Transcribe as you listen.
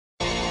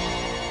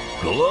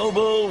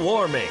Global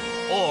warming,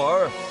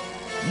 or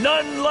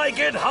none like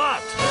it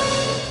hot.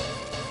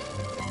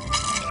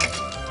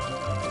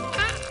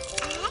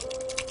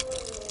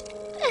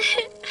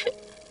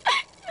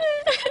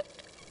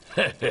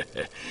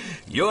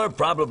 You're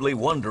probably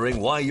wondering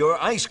why your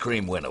ice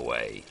cream went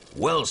away.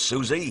 Well,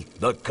 Susie,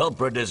 the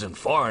culprit isn't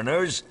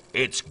foreigners,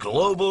 it's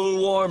global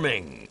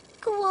warming.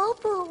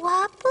 Global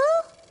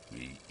wobble?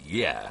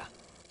 Yeah.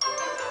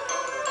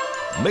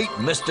 Meet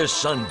Mr.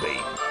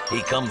 Sunbeam.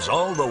 He comes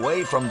all the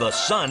way from the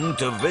sun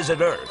to visit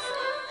Earth.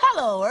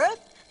 Hello, Earth.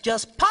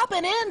 Just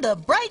popping in to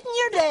brighten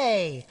your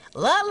day.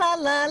 La la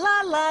la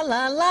la la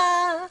la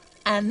la.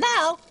 And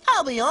now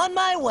I'll be on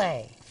my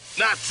way.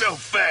 Not so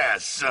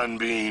fast,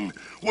 Sunbeam.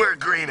 We're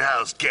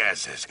greenhouse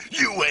gases.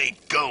 You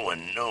ain't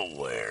going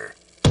nowhere.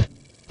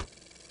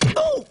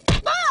 Oh!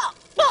 Ah!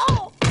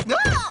 Oh!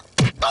 Ah!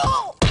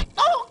 Oh!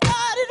 Oh,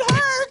 God, it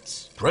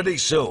hurts! Pretty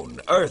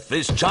soon, Earth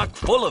is chock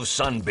full of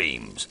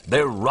sunbeams.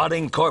 They're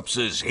rotting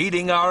corpses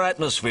heating our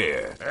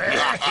atmosphere.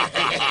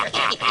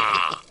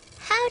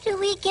 How do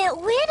we get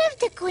rid of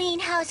the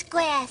greenhouse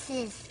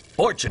gases?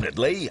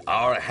 Fortunately,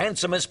 our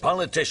handsomest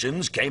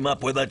politicians came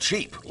up with a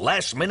cheap,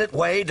 last-minute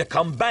way to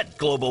combat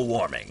global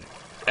warming.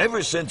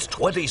 Ever since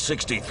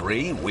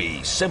 2063,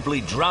 we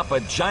simply drop a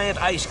giant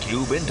ice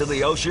cube into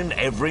the ocean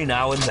every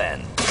now and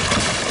then.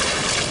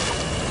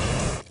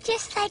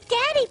 Just like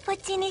Daddy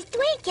puts in his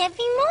drink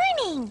every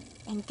morning.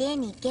 And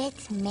then he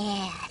gets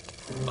mad.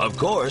 Of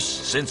course,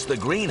 since the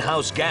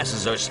greenhouse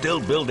gases are still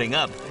building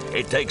up,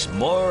 it takes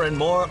more and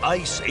more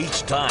ice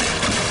each time.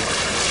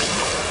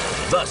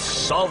 Thus,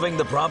 solving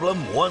the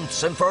problem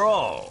once and for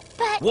all.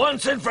 But...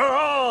 Once and for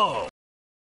all!